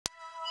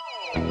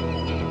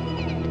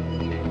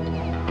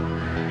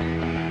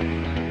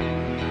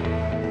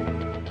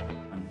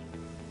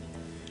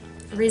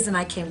The reason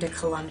I came to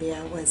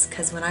Columbia was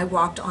because when I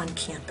walked on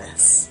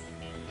campus,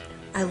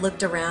 I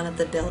looked around at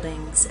the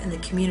buildings and the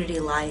community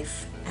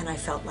life, and I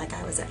felt like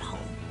I was at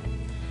home.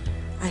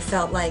 I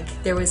felt like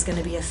there was going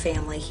to be a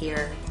family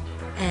here,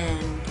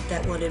 and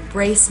that would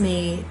embrace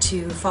me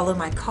to follow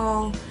my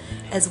call,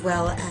 as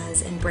well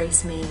as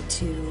embrace me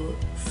to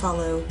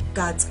follow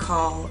God's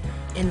call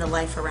in the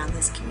life around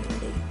this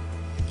community.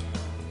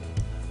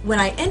 When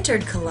I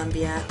entered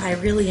Columbia, I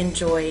really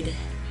enjoyed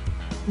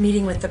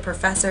meeting with the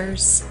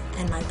professors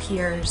and my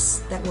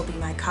peers that will be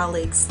my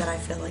colleagues that I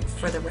feel like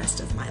for the rest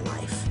of my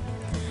life.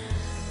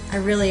 I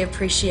really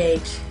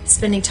appreciate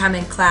spending time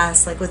in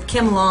class like with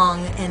Kim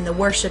Long and the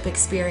worship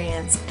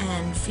experience,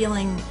 and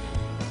feeling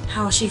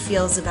how she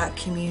feels about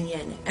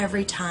communion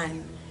every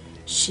time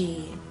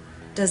she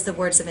does the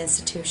words of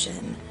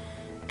institution,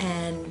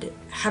 and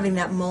having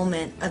that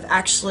moment of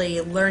actually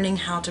learning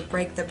how to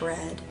break the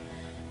bread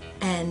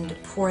and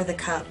pour the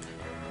cup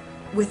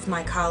with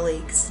my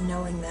colleagues,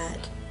 knowing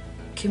that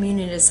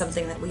communion is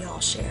something that we all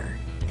share,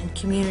 and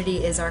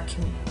community is our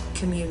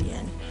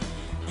communion.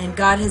 And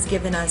God has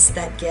given us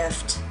that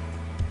gift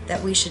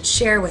that we should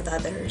share with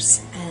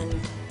others, and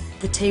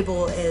the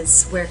table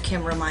is where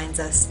Kim reminds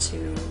us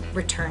to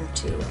return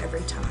to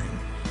every time.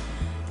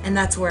 And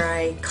that's where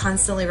I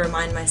constantly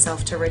remind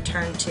myself to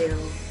return to.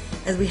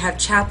 As we have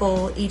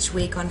chapel each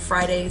week on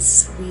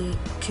Fridays, we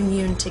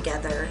commune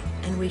together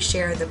and we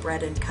share the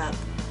bread and cup.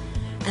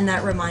 And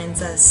that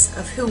reminds us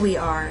of who we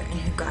are and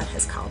who God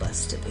has called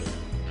us to be.